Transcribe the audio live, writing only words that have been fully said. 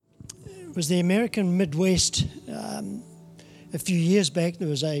was the American Midwest. A few years back, there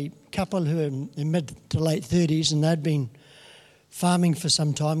was a couple who were in mid to late 30s, and they'd been farming for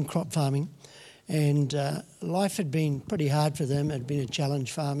some time, crop farming, and life had been pretty hard for them. It had been a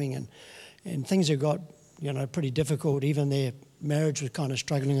challenge farming, and things had got, pretty difficult. Even their marriage was kind of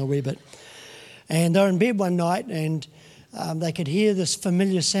struggling a wee bit. And they were in bed one night, and they could hear this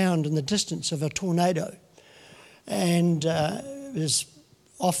familiar sound in the distance of a tornado. And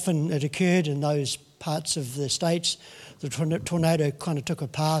it occurred in those parts of the States. The tornado kind of took a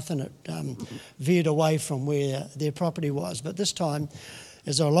path and it veered away from where their property was. But this time,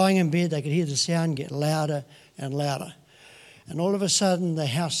 as they were lying in bed, they could hear the sound get louder and louder. And all of a sudden, the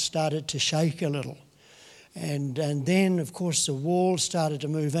house started to shake a little. And then, of course, the walls started to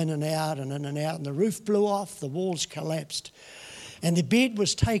move in and out, and the roof blew off, the walls collapsed. And the bed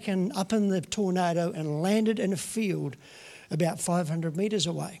was taken up in the tornado and landed in a field about 500 metres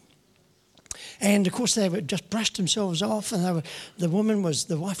away. And of course, they were just brushed themselves off, and the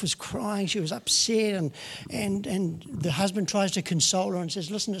wife was crying. She was upset, and the husband tries to console her and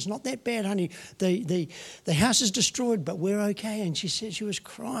says, "Listen, it's not that bad, honey. The house is destroyed, but we're okay." And she said she was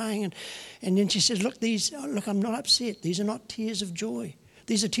crying, and then she says, "Look, I'm not upset. These are not tears of joy.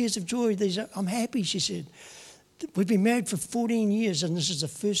 These are tears of joy. I'm happy." She said, "We've been married for 14 years, and this is the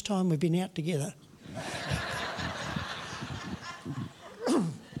first time we've been out together."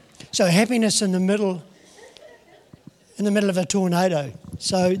 So happiness in the middle of a tornado.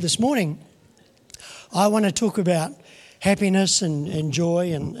 So this morning, I want to talk about happiness and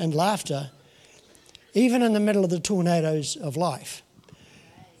joy and laughter, even in the middle of the tornadoes of life.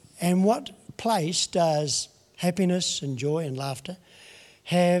 And what place does happiness and joy and laughter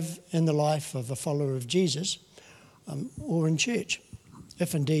have in the life of a follower of Jesus or in church,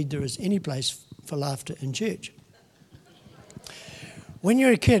 if indeed there is any place for laughter in church? When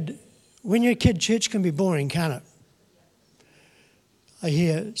you're a kid, church can be boring, can't it? I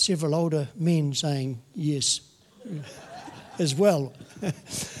hear several older men saying yes as well.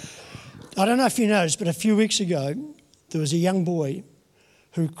 I don't know if you noticed, but a few weeks ago, there was a young boy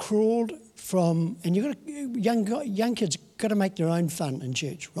who crawled from, and young kids got to make their own fun in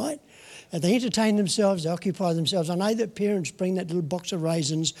church, right? And they entertain themselves, they occupy themselves. I know that parents bring that little box of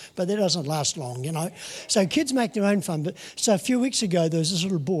raisins, but that doesn't last long, So kids make their own fun. So a few weeks ago, there was this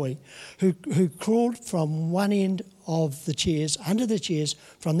little boy who crawled from one end of the chairs, under the chairs,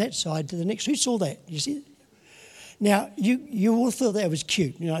 from that side to the next. Who saw that? You see? Now, you all thought that was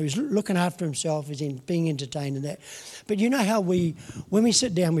cute. He was looking after himself, he was being entertained and that. But you know how when we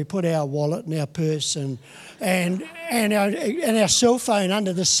sit down, we put our wallet and our purse and our cell phone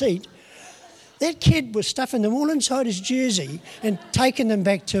under the seat. That kid was stuffing them all inside his jersey and taking them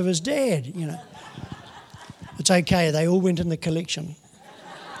back to his dad, It's okay, they all went in the collection.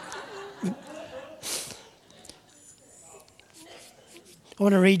 I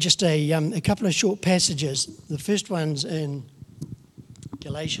want to read just a couple of short passages. The first one's in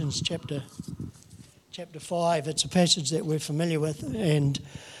Galatians chapter 5. It's a passage that we're familiar with, and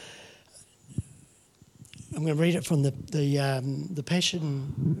I'm going to read it from the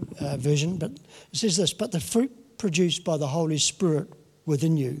Passion version, but it says this: "But the fruit produced by the Holy Spirit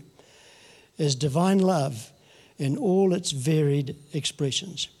within you is divine love in all its varied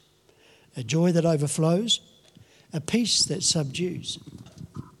expressions, a joy that overflows, a peace that subdues,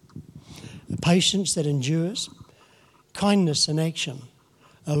 a patience that endures, kindness in action,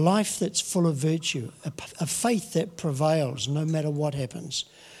 a life that's full of virtue, a faith that prevails no matter what happens,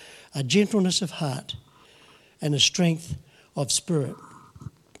 a gentleness of heart, and a strength of spirit."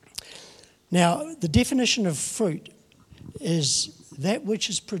 Now, the definition of fruit is that which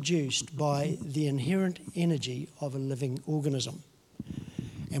is produced by the inherent energy of a living organism.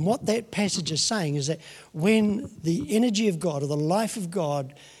 And what that passage is saying is that when the energy of God or the life of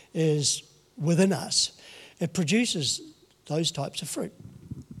God is within us, it produces those types of fruit.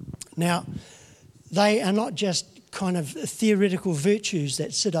 Now, they are not just kind of theoretical virtues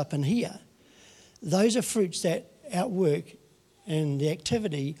that sit up in here. Those are fruits that outwork in the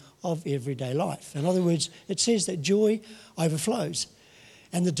activity of everyday life. In other words, it says that joy overflows.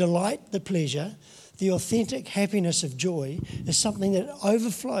 And the delight, the pleasure, the authentic happiness of joy is something that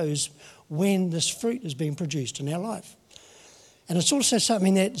overflows when this fruit is being produced in our life. And it's also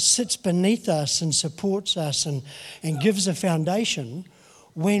something that sits beneath us and supports us and gives a foundation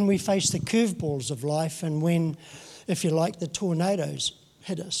when we face the curveballs of life and when, if you like, the tornadoes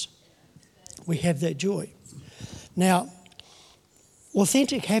hit us. We have that joy. Now,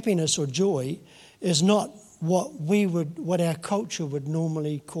 authentic happiness or joy is not what our culture would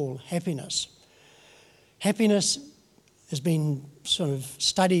normally call happiness. Happiness has been sort of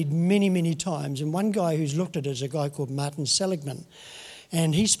studied many, many times. And one guy who's looked at it is a guy called Martin Seligman.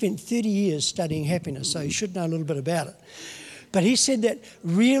 And he spent 30 years studying happiness, so he should know a little bit about it. But he said that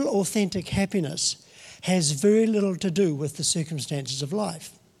real, authentic happiness has very little to do with the circumstances of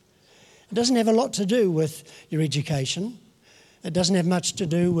life. It doesn't have a lot to do with your education. It doesn't have much to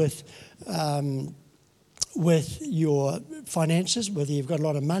do with your finances, whether you've got a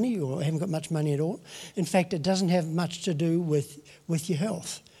lot of money or haven't got much money at all. In fact, it doesn't have much to do with your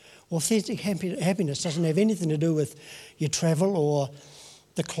health. Authentic happiness doesn't have anything to do with your travel or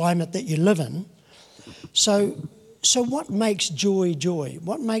the climate that you live in. So what makes joy joy?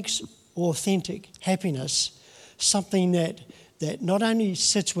 What makes authentic happiness something that not only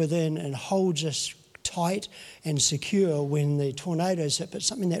sits within and holds us tight and secure when the tornadoes hit, but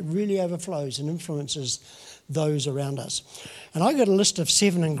something that really overflows and influences those around us? And I got a list of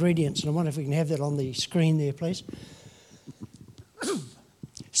 7 ingredients, and I wonder if we can have that on the screen there, please.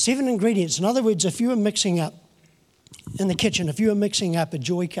 7 ingredients. In other words, if you were mixing up in the kitchen, if you were mixing up a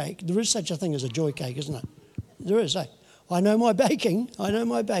joy cake, there is such a thing as a joy cake, isn't it? There is, eh? I know my baking.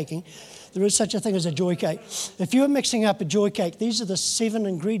 There is such a thing as a joy cake. If you were mixing up a joy cake, these are the 7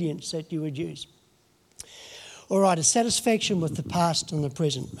 ingredients that you would use. All right, a satisfaction with the past and the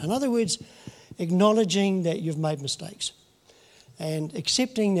present. In other words, acknowledging that you've made mistakes and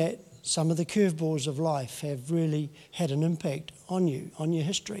accepting that some of the curveballs of life have really had an impact on you, on your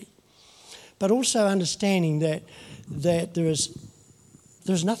history. But also understanding that there's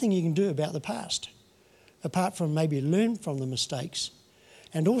nothing you can do about the past, apart from maybe learn from the mistakes,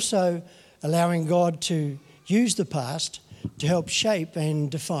 and also allowing God to use the past to help shape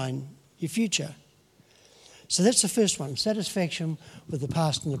and define your future. So that's the first one, satisfaction with the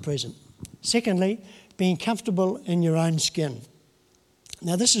past and the present. Secondly, being comfortable in your own skin.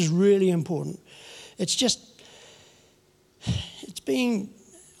 Now this is really important. It's being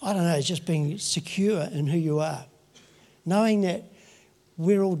secure in who you are. Knowing that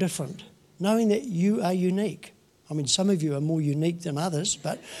we're all different. Knowing that you are unique. I mean, some of you are more unique than others,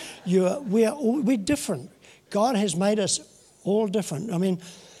 but we're different. God has made us all different. I mean,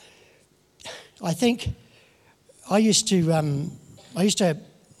 I think I used to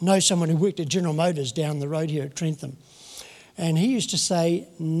know someone who worked at General Motors down the road here at Trentham, and he used to say,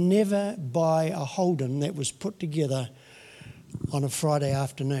 never buy a Holden that was put together on a Friday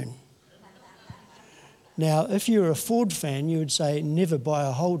afternoon. Now, if you're a Ford fan, you would say never buy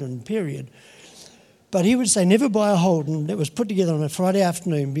a Holden, period. But he would say never buy a Holden that was put together on a Friday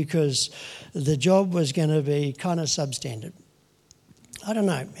afternoon because the job was going to be kind of substandard. I don't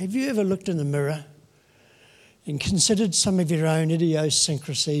know. Have you ever looked in the mirror and considered some of your own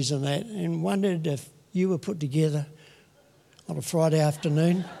idiosyncrasies and that and wondered if you were put together on a Friday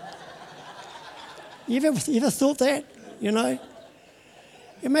afternoon? You ever thought that, you know?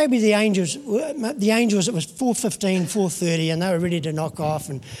 It may be the angels, it was 4:15, 4:30, and they were ready to knock off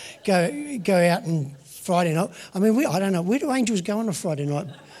and go out on Friday night. I mean, I don't know, where do angels go on a Friday night?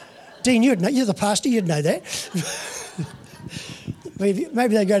 Dean, you're the pastor, you'd know that.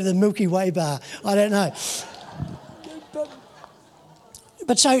 Maybe they go to the Milky Way bar, I don't know.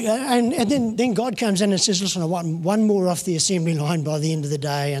 But so, and then God comes in and says, listen, I want one more off the assembly line by the end of the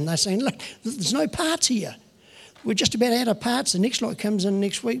day. And they're saying, look, there's no parts here. We're just about out of parts. The next lot comes in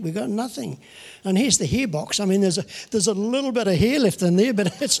next week. We've got nothing. And here's the hair box. I mean, there's a little bit of hair left in there,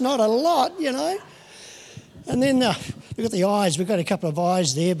 but it's not a lot, you know. And then we've got the eyes. We've got a couple of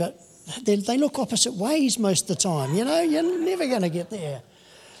eyes there, but they look opposite ways most of the time, you know. You're never going to get there.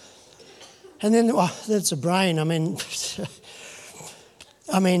 And then, that's a brain. I mean,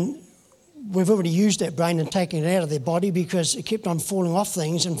 we've already used that brain and taken it out of their body because it kept on falling off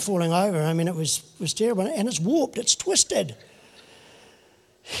things and falling over. I mean, it was terrible. And it's warped, it's twisted.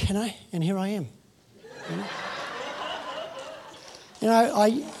 You know, and here I am.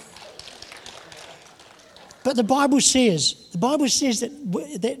 But the Bible says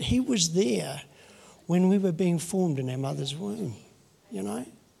that he was there when we were being formed in our mother's womb, you know.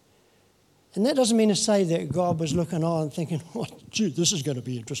 And that doesn't mean to say that God was looking on thinking, oh, gee, this is going to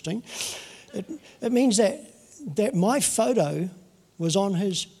be interesting. It means that my photo was on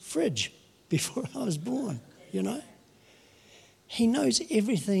his fridge before I was born, you know. He knows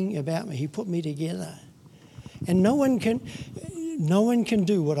everything about me. He put me together. And no one can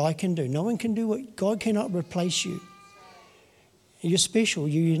do what I can do. No one can do what God cannot replace you. You're special,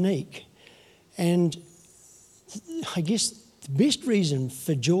 you're unique. And I guess the best reason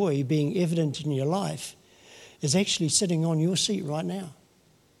for joy being evident in your life is actually sitting on your seat right now.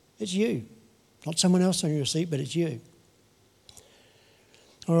 It's you. Not someone else on your seat, but it's you.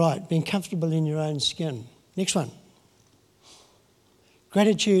 All right, being comfortable in your own skin. Next one.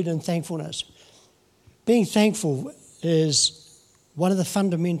 Gratitude and thankfulness. Being thankful is one of the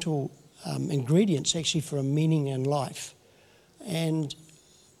fundamental ingredients actually for a meaning in life. And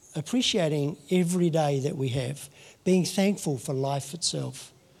appreciating every day that we have, being thankful for life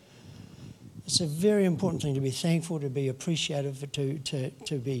itself. It's a very important thing to be thankful, to be appreciative,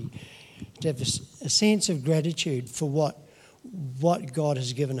 to have a sense of gratitude for what God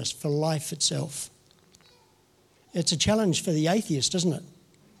has given us, for life itself. It's a challenge for the atheist, isn't it?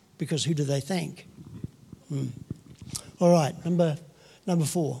 Because who do they thank? All right, number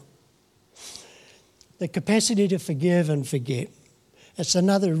 4. The capacity to forgive and forget. It's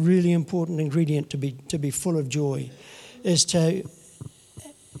another really important ingredient to be full of joy, is to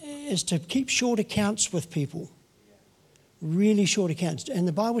keep short accounts with people. Really short accounts. And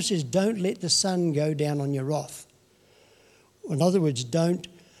the Bible says, don't let the sun go down on your wrath. In other words, don't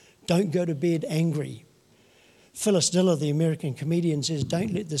go to bed angry. Phyllis Diller, the American comedian, says,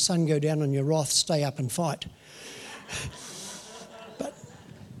 don't let the sun go down on your wrath, stay up and fight.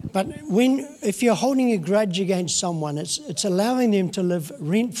 But if you're holding a grudge against someone, it's allowing them to live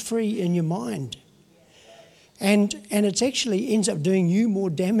rent-free in your mind. And it actually ends up doing you more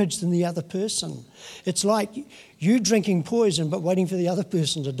damage than the other person. It's like you drinking poison but waiting for the other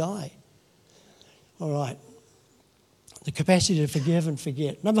person to die. All right. The capacity to forgive and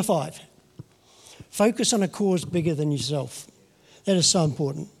forget. Number 5. Focus on a cause bigger than yourself. That is so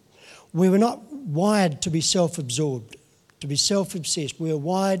important. We were not wired to be self-absorbed, to be self-obsessed. We are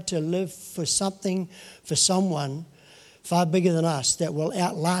wired to live for something, for someone far bigger than us that will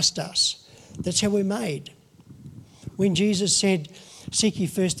outlast us. That's how we're made. When Jesus said, seek ye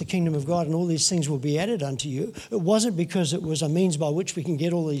first the kingdom of God and all these things will be added unto you, it wasn't because it was a means by which we can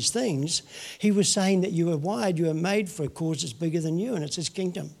get all these things. He was saying that you are wired, you are made for a cause that's bigger than you, and it's his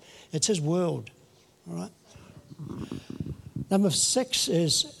kingdom. It's his world. All right. Number 6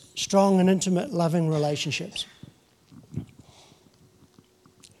 is strong and intimate, loving relationships.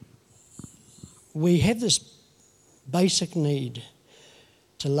 We have this basic need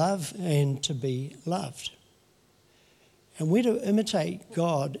to love and to be loved. And we're to imitate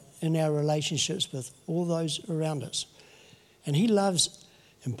God in our relationships with all those around us. And he loves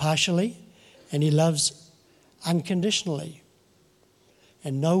impartially and he loves unconditionally.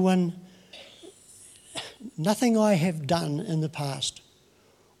 And nothing I have done in the past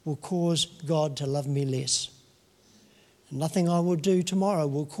will cause God to love me less. And nothing I will do tomorrow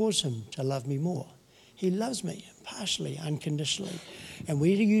will cause him to love me more. He loves me impartially, unconditionally. And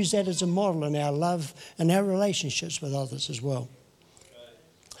we're to use that as a model in our love and our relationships with others as well.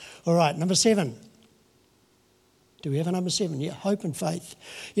 All right, number 7. Do we have a number 7? Yeah, hope and faith.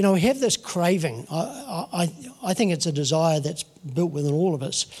 You know, we have this craving. I think it's a desire that's built within all of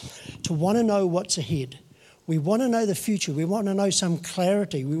us to want to know what's ahead. We want to know the future. We want to know some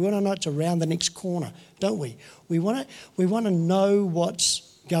clarity. We want to know it's around the next corner, don't we? We want to know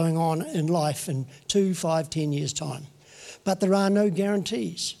what's going on in life in 2, 5, 10 years' time. But there are no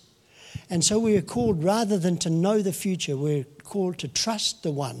guarantees. And so we are called, rather than to know the future, we're called to trust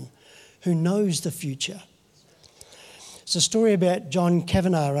the one who knows the future. It's a story about John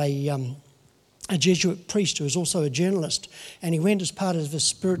Kavanagh, a Jesuit priest who was also a journalist, and he went as part of his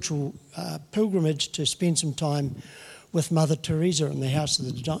spiritual pilgrimage to spend some time with Mother Teresa in the House of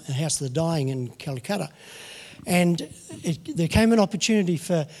the Dying in Calcutta. And there came an opportunity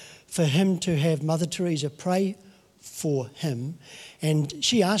for him to have Mother Teresa pray for him, and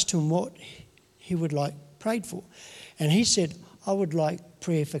she asked him what he would like prayed for. And he said, I would like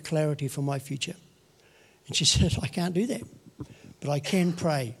prayer for clarity for my future. And she said, I can't do that, but I can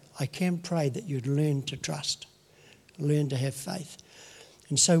pray. I can pray that you'd learn to trust, learn to have faith.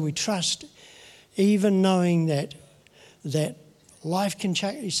 And so we trust, even knowing that life can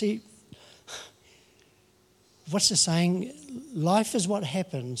change. You see, what's the saying? Life is what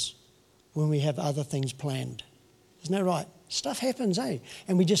happens when we have other things planned. Isn't that right? Stuff happens, eh?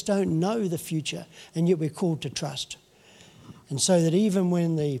 And we just don't know the future, and yet we're called to trust. And so that even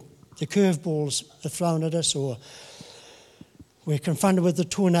when the curveballs are thrown at us, or we're confronted with the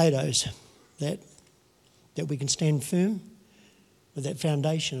tornadoes, that we can stand firm with that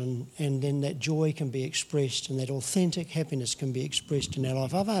foundation, and then that joy can be expressed and that authentic happiness can be expressed in our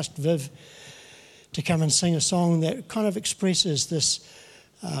life. I've asked Viv to come and sing a song that kind of expresses this,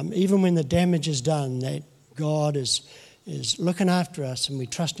 even when the damage is done, that God is looking after us and we're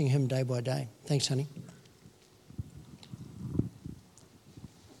trusting him day by day. Thanks, honey.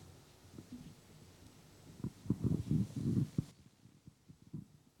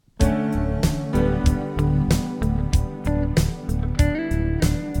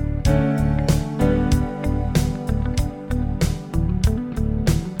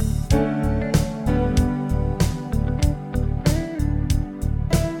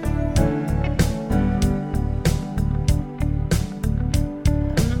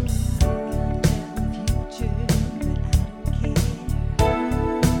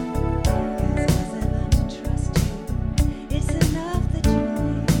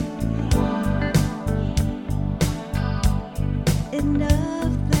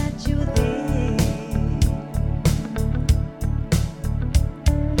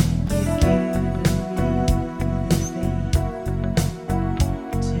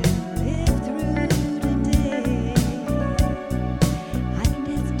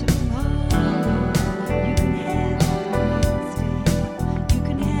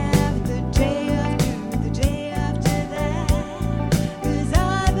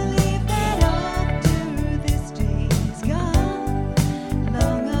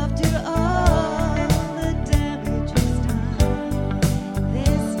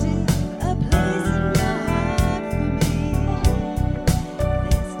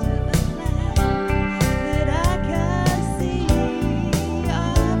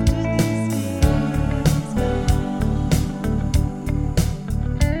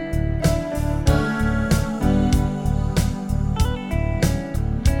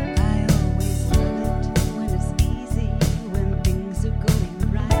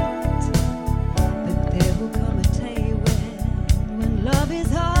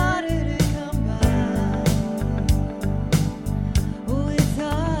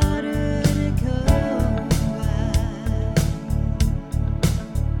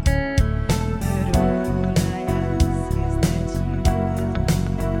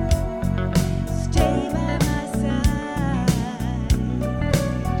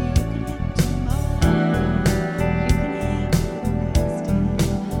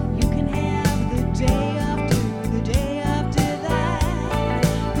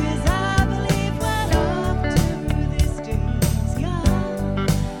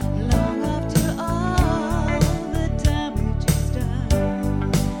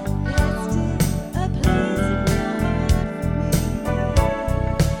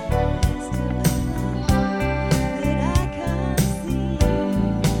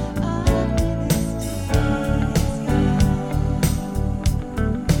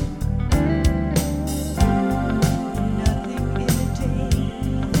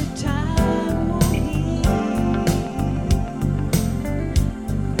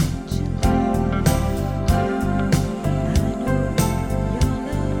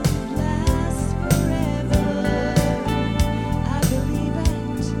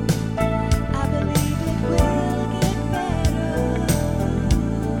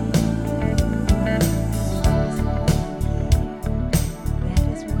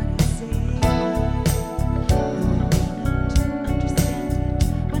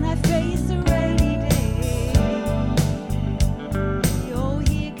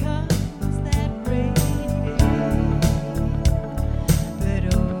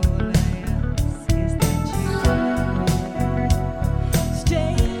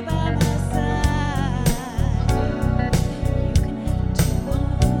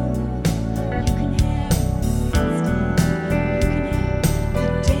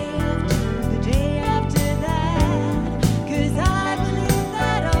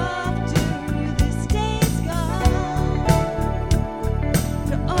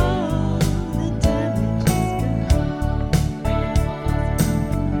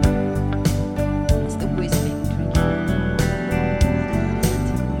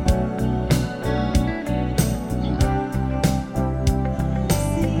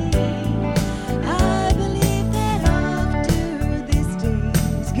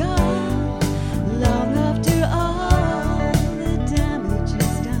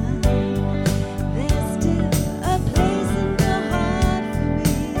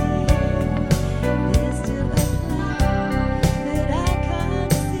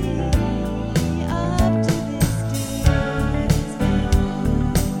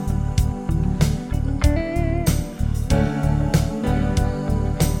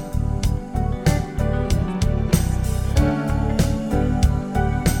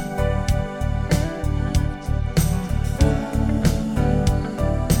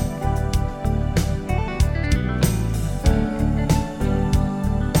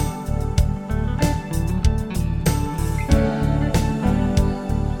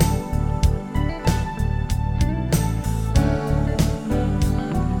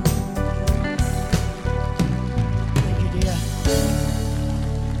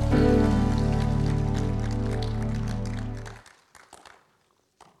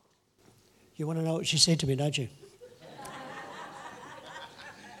 want to know what she said to me, don't you?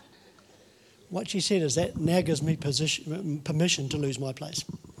 What she said is that now gives me permission to lose my place,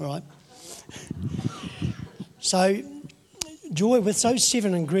 all right? So joy, with those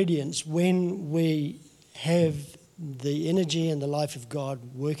 7 ingredients, when we have the energy and the life of God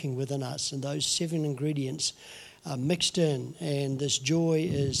working within us, and those 7 ingredients are mixed in and this joy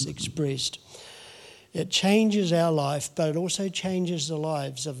is expressed, it changes our life, but it also changes the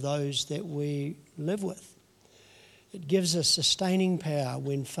lives of those that we live with. It gives us sustaining power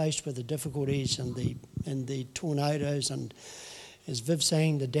when faced with the difficulties and the tornadoes and, as Viv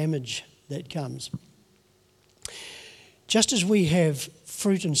saying, the damage that comes. Just as we have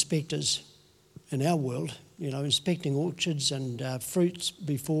fruit inspectors in our world, inspecting orchards and fruits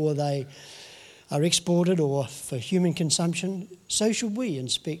before they are exported or for human consumption, so should we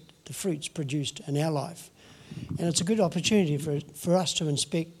inspect the fruits produced in our life. And it's a good opportunity for us to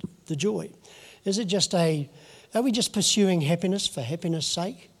inspect the joy. Are we just pursuing happiness for happiness'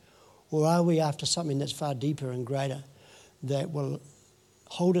 sake? Or are we after something that's far deeper and greater that will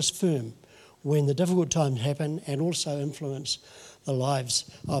hold us firm when the difficult times happen and also influence the lives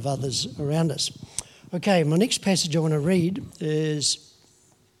of others around us? Okay, my next passage I want to read is,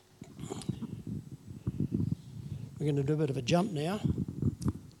 we're going to do a bit of a jump now.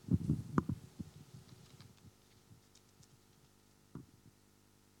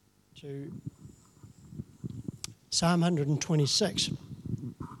 To Psalm 126.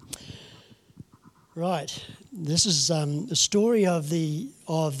 Right, this is the story of the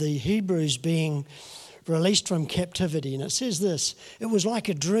Hebrews being released from captivity, and it says this: "It was like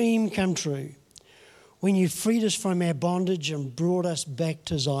a dream come true when you freed us from our bondage and brought us back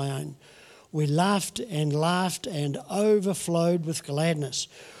to Zion. We laughed and overflowed with gladness.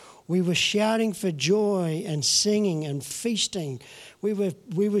 We were shouting for joy and singing and feasting. We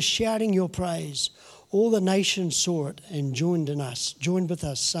were shouting your praise. All the nations saw it and joined with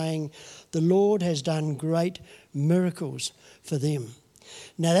us, saying, 'The Lord has done great miracles for them.'"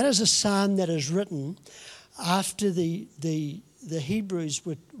 Now that is a psalm that is written after the Hebrews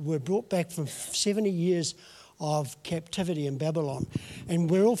were brought back from 70 years of captivity in Babylon. And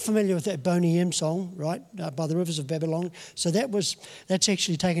we're all familiar with that Boney M song, right, by the rivers of Babylon. So that's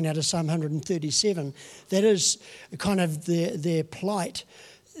actually taken out of Psalm 137. That is kind of their plight,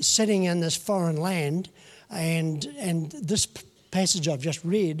 sitting in this foreign land, and this passage I've just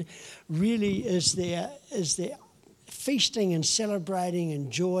read really is their feasting and celebrating and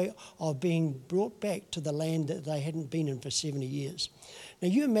joy of being brought back to the land that they hadn't been in for 70 years. Now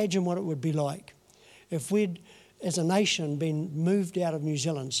you imagine what it would be like if we'd, as a nation, been moved out of New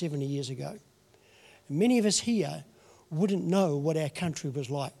Zealand 70 years ago. Many of us here wouldn't know what our country was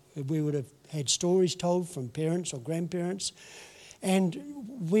like. We would have had stories told from parents or grandparents,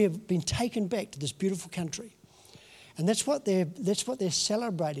 and we have been taken back to this beautiful country. And that's what they're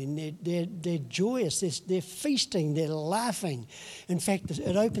celebrating. They're joyous. They're feasting. They're laughing. In fact,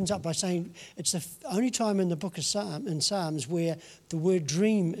 it opens up by saying it's the only time in the book of Psalms where the word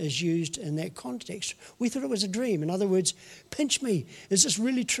dream is used in that context. We thought it was a dream. In other words, pinch me. Is this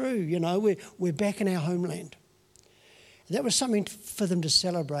really true? We're back in our homeland. And that was something for them to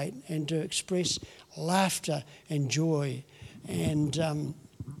celebrate and to express laughter and joy. And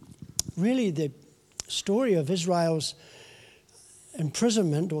really the story of Israel's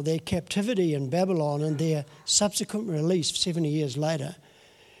imprisonment or their captivity in Babylon and their subsequent release 70 years later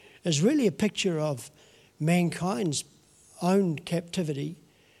is really a picture of mankind's own captivity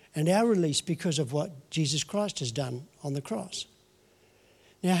and our release because of what Jesus Christ has done on the cross.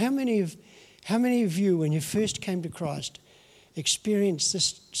 Now, how many of you, when you first came to Christ, experienced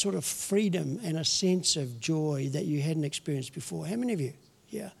this sort of freedom and a sense of joy that you hadn't experienced before? How many of you?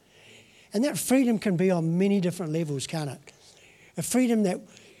 Yeah. And that freedom can be on many different levels, can't it? A freedom that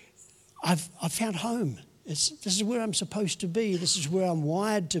I've found home. This is where I'm supposed to be. This is where I'm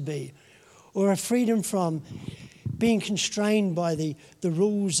wired to be. Or a freedom from being constrained by the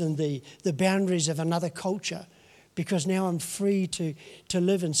rules and the boundaries of another culture, because now I'm free to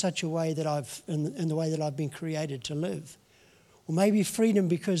live in such a way that in the way that I've been created to live. Or maybe freedom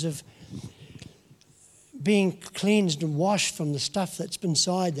because of being cleansed and washed from the stuff that's been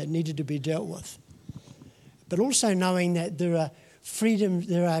inside that needed to be dealt with. But also knowing that there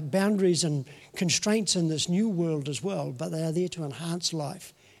are boundaries and constraints in this new world as well, but they are there to enhance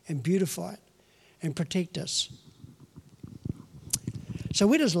life and beautify it and protect us. So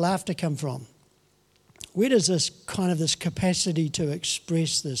where does laughter come from? Where does this capacity to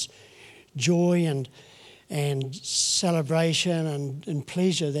express this joy and celebration and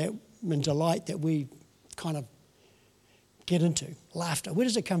pleasure and delight that we kind of get into? Laughter. Where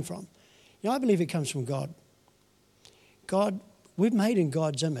does it come from? I believe it comes from God. God, we're made in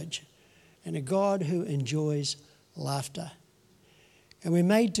God's image, and a God who enjoys laughter. And we're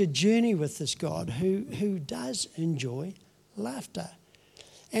made to journey with this God who does enjoy laughter.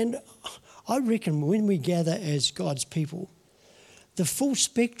 And I reckon when we gather as God's people, the full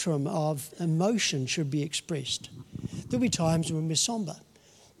spectrum of emotion should be expressed. There'll be times when we're somber.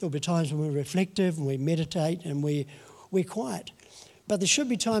 There'll be times when we're reflective and we meditate and we're quiet. But there should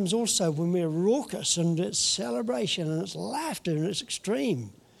be times also when we're raucous and it's celebration and it's laughter and it's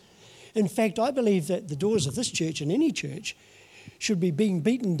extreme. In fact, I believe that the doors of this church and any church should be being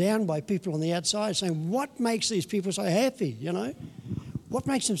beaten down by people on the outside saying, what makes these people so happy, What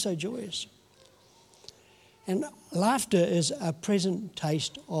makes them so joyous? And laughter is a present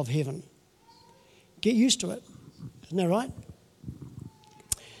taste of heaven. Get used to it. Isn't that right?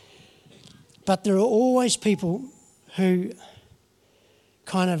 But there are always people who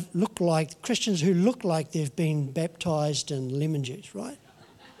kind of look like, Christians who look like they've been baptised in lemon juice, right?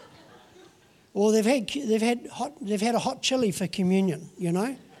 Or they've had a hot chili for communion,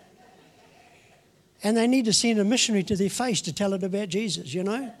 And they need to send a missionary to their face to tell it about Jesus,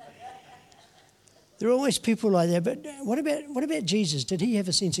 There are always people like that. But what about Jesus? Did he have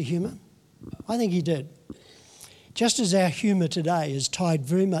a sense of humour? I think he did. Just as our humour today is tied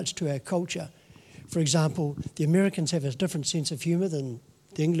very much to our culture. For example, the Americans have a different sense of humour than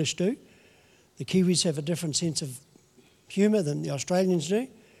the English do. The Kiwis have a different sense of humour than the Australians do.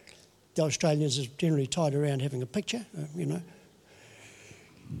 The Australians is generally tied around having a picture,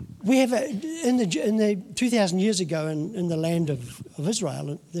 We have, in the 2,000 years ago in the land of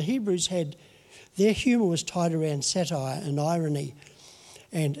Israel, the Hebrews had, their humour was tied around satire and irony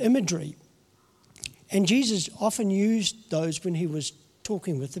and imagery. And Jesus often used those when he was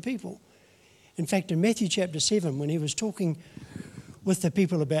talking with the people. In fact, in Matthew chapter 7, when he was talking with the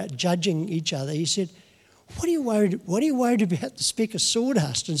people about judging each other, he said, What are you worried about the speck of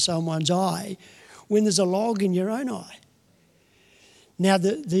sawdust in someone's eye when there's a log in your own eye? Now,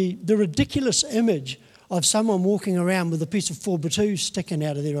 the ridiculous image of someone walking around with a piece of 4x2 sticking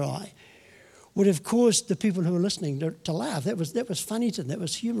out of their eye would have caused the people who were listening to laugh. That was funny to them. That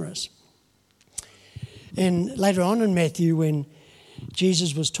was humorous. And later on in Matthew, when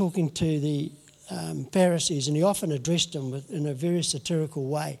Jesus was talking to the Pharisees, and he often addressed them in a very satirical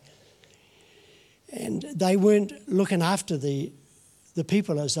way, and they weren't looking after the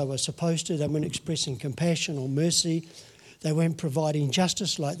people as they were supposed to. They weren't expressing compassion or mercy. They weren't providing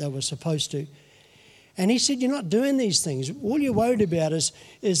justice like they were supposed to. And he said, you're not doing these things. All you're worried about is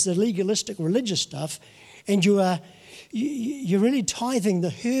the legalistic religious stuff, and you're really tithing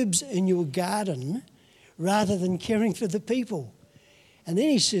the herbs in your garden rather than caring for the people. And then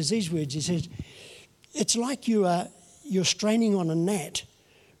he says these words. He says, it's like you're straining on a gnat,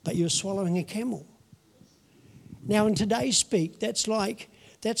 but you're swallowing a camel. Now, in today's speak, that's like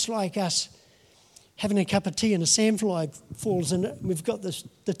us having a cup of tea and a sandfly falls in it. We've got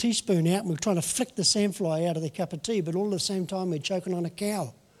the teaspoon out and we're trying to flick the sandfly out of the cup of tea, but all at the same time we're choking on a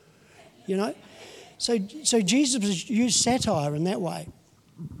cow, So Jesus used satire in that way.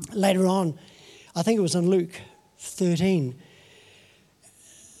 Later on, I think it was in Luke 13,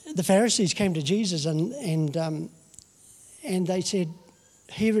 the Pharisees came to Jesus and they said,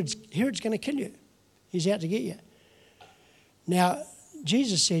 Herod's going to kill you. He's out to get you. Now,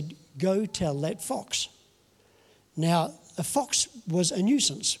 Jesus said, go tell that fox. Now, a fox was a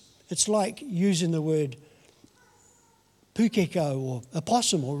nuisance. It's like using the word pukeko or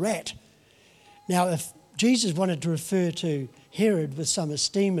opossum or rat. Now, if Jesus wanted to refer to Herod with some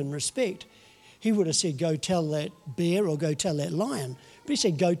esteem and respect, he would have said, go tell that bear or go tell that lion. But he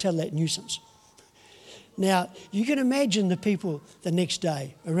said, go tell that nuisance. Now, you can imagine the people the next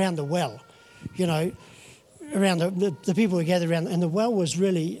day around the well, around the people who gathered around. And the well was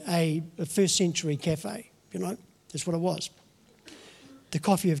really a first century cafe, That's what it was. The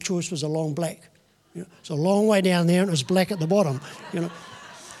coffee of choice was a long black. It's a long way down there and it was black at the bottom,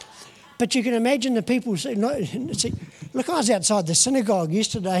 But you can imagine the people say, look, I was outside the synagogue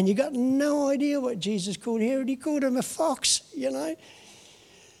yesterday and you got no idea what Jesus called Herod. He called him a fox,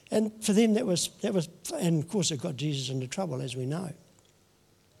 And for them that was, and of course it got Jesus into trouble, as we know.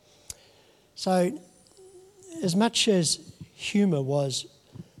 So as much as humour was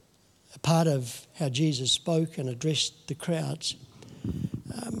a part of how Jesus spoke and addressed the crowds,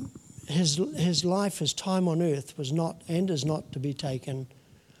 his life, his time on earth was not and is not to be taken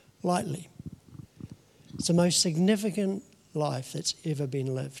lightly. It's the most significant life that's ever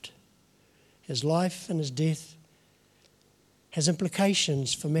been lived. His life and his death has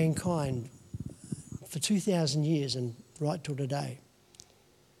implications for mankind for 2,000 years and right till today.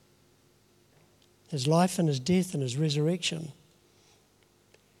 His life and his death and his resurrection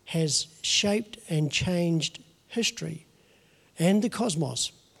has shaped and changed history and the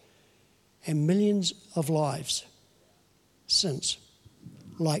cosmos and millions of lives since,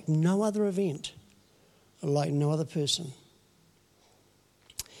 like no other event, like no other person.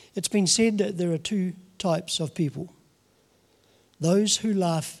 It's been said that there are two types of people: those who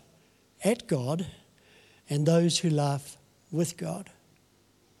laugh at God and those who laugh with God.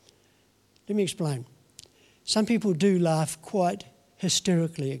 Let me explain. Some people do laugh quite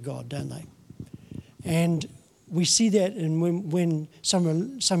hysterically at God, don't they? And we see that when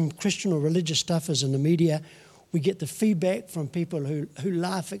some Christian or religious stuff is in the media, we get the feedback from people who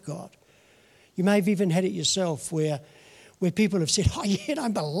laugh at God. You may have even had it yourself where people have said, "Oh, you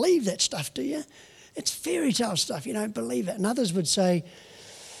don't believe that stuff, do you? It's fairy tale stuff, you don't believe it." And others would say,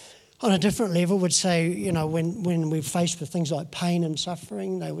 on a different level, would say, you know, when we're faced with things like pain and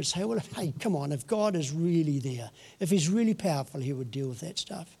suffering, they would say, well, hey, come on, if God is really there, if he's really powerful, he would deal with that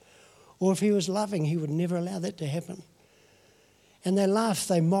stuff. Or if he was loving, he would never allow that to happen. And they laugh,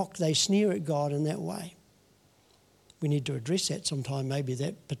 they mock, they sneer at God in that way. We need to address that sometime, maybe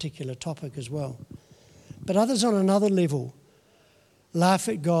that particular topic as well. But others on another level laugh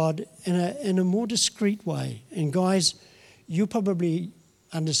at God in a more discreet way. And guys, you probably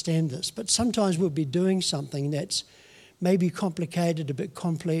understand this, but sometimes we'll be doing something that's maybe complicated, a bit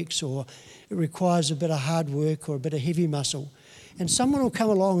complex, or it requires a bit of hard work or a bit of heavy muscle. And someone will come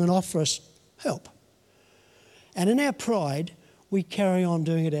along and offer us help. And in our pride, we carry on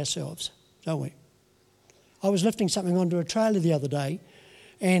doing it ourselves, don't we? I was lifting something onto a trailer the other day,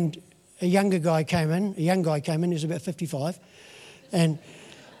 and a young guy came in, he was about 55, and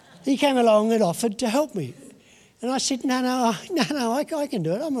he came along and offered to help me. And I said, no, I can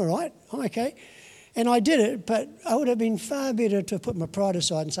do it. I'm all right. I'm okay. And I did it, but I would have been far better to put my pride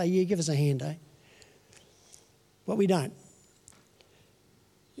aside and say, yeah, give us a hand, eh? But we don't.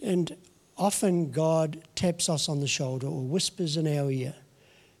 And often God taps us on the shoulder or whispers in our ear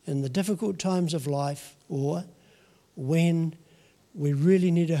in the difficult times of life, or when we really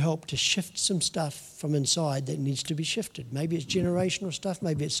need help to shift some stuff from inside that needs to be shifted. Maybe it's generational stuff,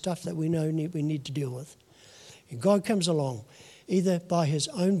 maybe it's stuff that we know we need to deal with. And God comes along, either by his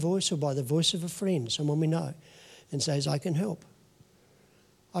own voice or by the voice of a friend, someone we know, and says, I can help.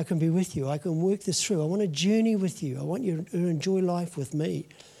 I can be with you. I can work this through. I want to journey with you. I want you to enjoy life with me.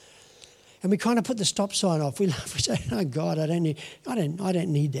 And we kind of put the stop sign off. We laugh. We say, "Oh God, I don't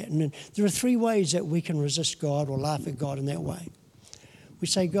need that." And there are three ways that we can resist God or laugh at God in that way. We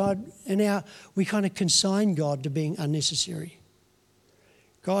say, God, we kind of consign God to being unnecessary.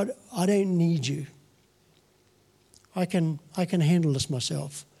 God, I don't need you. I can handle this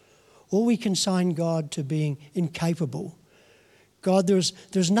myself. Or we consign God to being incapable. God,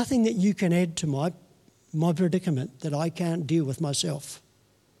 there's nothing that you can add to my predicament that I can't deal with myself.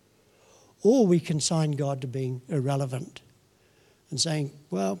 Or we consign God to being irrelevant and saying,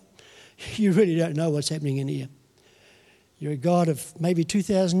 well, you really don't know what's happening in here. You're a God of maybe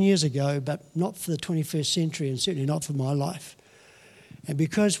 2,000 years ago, but not for the 21st century and certainly not for my life. And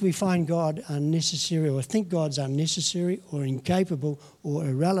because we find God unnecessary or think God's unnecessary or incapable or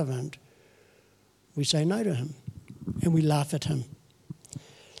irrelevant, we say no to him and we laugh at him.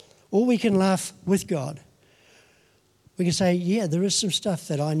 Or we can laugh with God. We can say, yeah, there is some stuff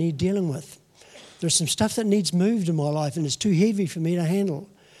that I need dealing with. There's some stuff that needs moved in my life and it's too heavy for me to handle.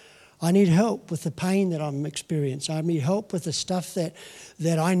 I need help with the pain that I'm experiencing. I need help with the stuff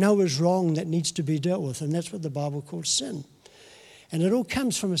that I know is wrong that needs to be dealt with. And that's what the Bible calls sin. And it all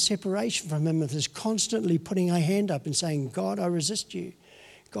comes from a separation from him, with us constantly putting our hand up and saying, God, I resist you.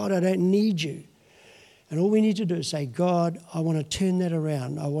 God, I don't need you. And all we need to do is say, God, I want to turn that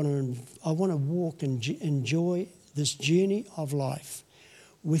around. I want to walk and enjoy this journey of life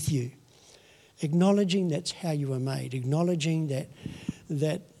with you. Acknowledging that's how you were made. Acknowledging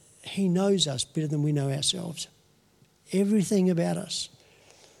that he knows us better than we know ourselves. Everything about us.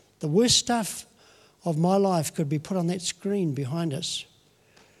 The worst stuff of my life could be put on that screen behind us,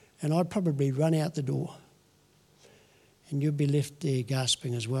 and I'd probably run out the door, and you'd be left there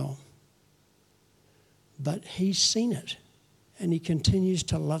gasping as well. But he's seen it, and he continues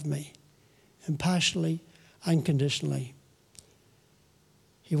to love me, impartially, unconditionally.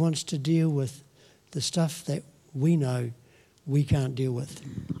 He wants to deal with the stuff that we know we can't deal with.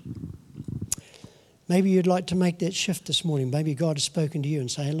 Maybe you'd like to make that shift this morning. Maybe God has spoken to you and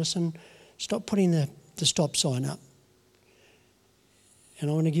say, hey, listen, stop putting the stop sign up. And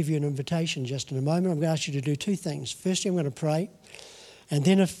I want to give you an invitation just in a moment. I'm going to ask you to do two things. Firstly, I'm going to pray. And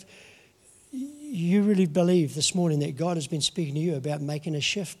then if you really believe this morning that God has been speaking to you about making a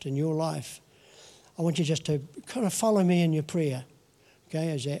shift in your life, I want you just to kind of follow me in your prayer.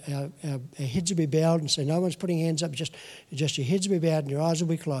 Okay, as our heads will be bowed, and so no one's putting hands up, just your heads will be bowed and your eyes will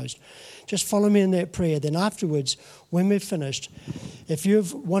be closed. Just follow me in that prayer. Then afterwards, when we're finished, if you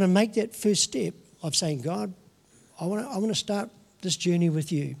want to make that first step of saying, God, I want to start this journey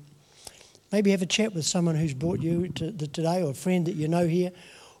with you. Maybe have a chat with someone who's brought you to today, or a friend that you know here,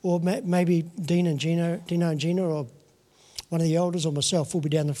 or maybe Dino and Gina, or one of the elders, or myself will be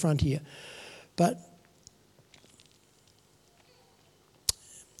down the front here. But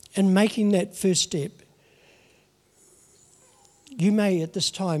in making that first step, you may at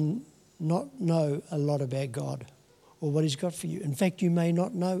this time not know a lot about God or what He's got for you. In fact, you may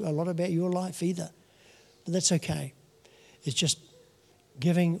not know a lot about your life either. But that's okay. It's just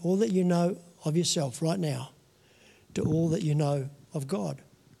giving all that you know of yourself right now to all that you know of God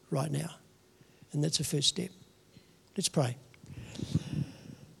right now. And that's the first step. Let's pray.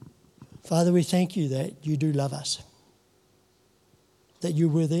 Father, we thank you that you do love us, that you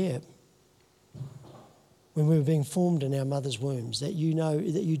were there when we were being formed in our mother's wombs, that you know,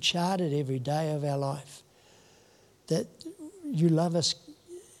 that you charted every day of our life, that you love us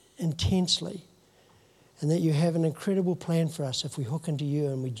intensely, and that you have an incredible plan for us if we hook into you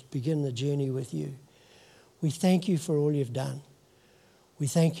and we begin the journey with you. We thank you for all you've done. We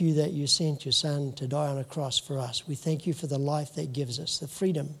thank you that you sent your Son to die on a cross for us. We thank you for the life that gives us, the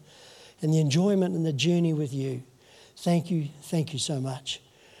freedom and the enjoyment and the journey with you. Thank you so much.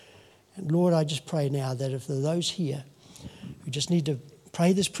 And Lord, I just pray now that if there are those here who just need to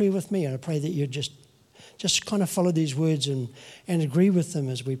pray this prayer with me, and I pray that you just kind of follow these words and agree with them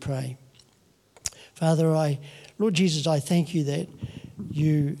as we pray. Father, Lord Jesus, I thank you that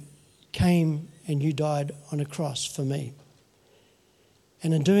you came and you died on a cross for me.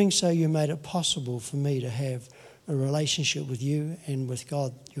 And in doing so, you made it possible for me to have a relationship with you and with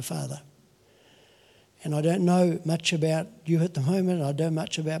God, your Father. And I don't know much about you at the moment. I don't know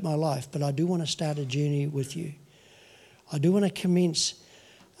much about my life, but I do want to start a journey with you. I do want to commence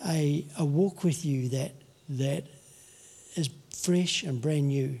a walk with you that is fresh and brand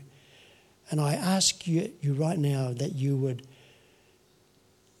new. And I ask you right now that you would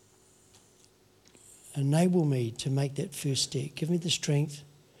enable me to make that first step. Give me the strength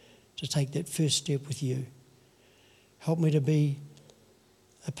to take that first step with you. Help me to be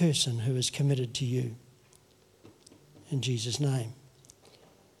a person who is committed to you. In Jesus' name.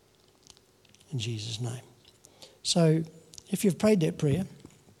 In Jesus' name. So if you've prayed that prayer,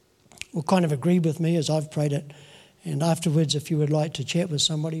 or kind of agree with me as I've prayed it, and afterwards if you would like to chat with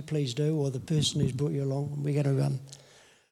somebody, please do, or the person who's brought you along. We're going to